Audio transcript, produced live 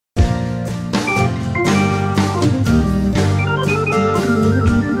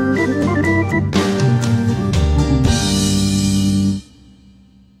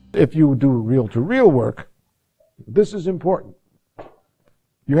if you do reel-to-reel work, this is important.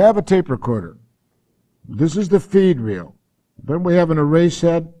 You have a tape recorder. This is the feed reel. Then we have an erase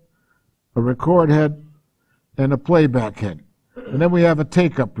head, a record head, and a playback head. And then we have a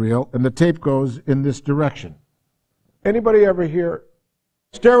take-up reel, and the tape goes in this direction. Anybody ever hear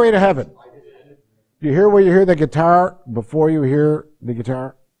Stairway to Heaven? You hear where you hear the guitar before you hear the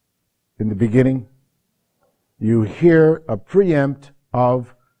guitar? In the beginning, you hear a preempt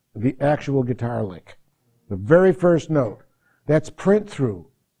of the actual guitar lick. The very first note. That's print through.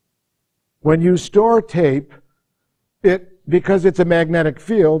 When you store tape, because it's a magnetic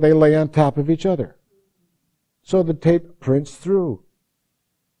field, they lay on top of each other. So the tape prints through.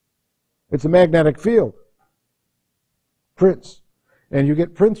 It's a magnetic field. Prints. And you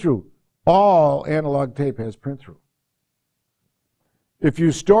get print through. All analog tape has print through. If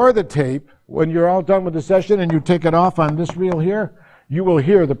you store the tape, when you're all done with the session and you take it off on this reel here, you will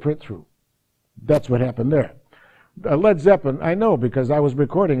hear the print through. That's what happened there. Led Zeppelin, I know because I was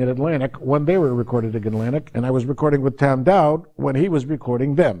recording at Atlantic when they were recorded at Atlantic, and I was recording with Tom Dowd when he was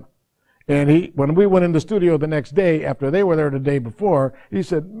recording them. And when we went in the studio the next day, after they were there the day before, he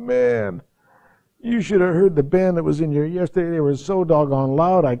said, "Man, you should have heard the band that was in here yesterday. They were so doggone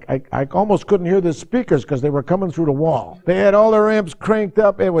loud. I almost couldn't hear the speakers because they were coming through the wall. They had all their amps cranked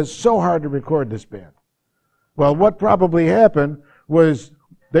up. It was so hard to record this band." Well, what probably happened was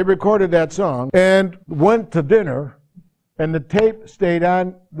they recorded that song and went to dinner, and the tape stayed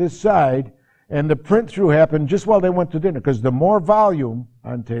on this side, and the print-through happened just while they went to dinner, because the more volume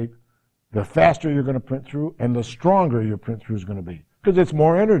on tape, the faster you're going to print through, and the stronger your print-through is going to be, because it's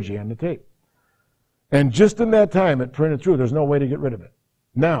more energy on the tape. And just in that time, it printed through. There's no way to get rid of it.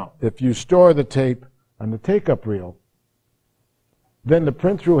 Now, if you store the tape on the take-up reel, then the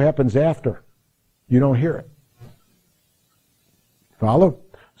print-through happens after. You don't hear it. Follow?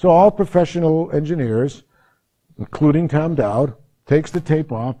 So all professional engineers, including Tom Dowd, takes the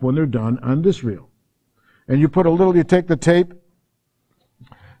tape off when they're done on this reel. And you take the tape,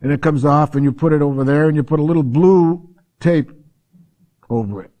 and it comes off, and you put it over there, and you put a little blue tape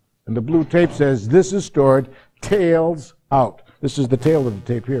over it. And the blue tape says, this is stored tails out. This is the tail of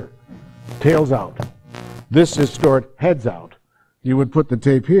the tape here. Tails out. This is stored heads out. You would put the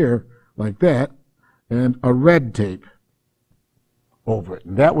tape here, like that, and a red tape over it.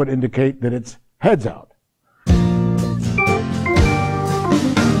 And that would indicate that it's heads out.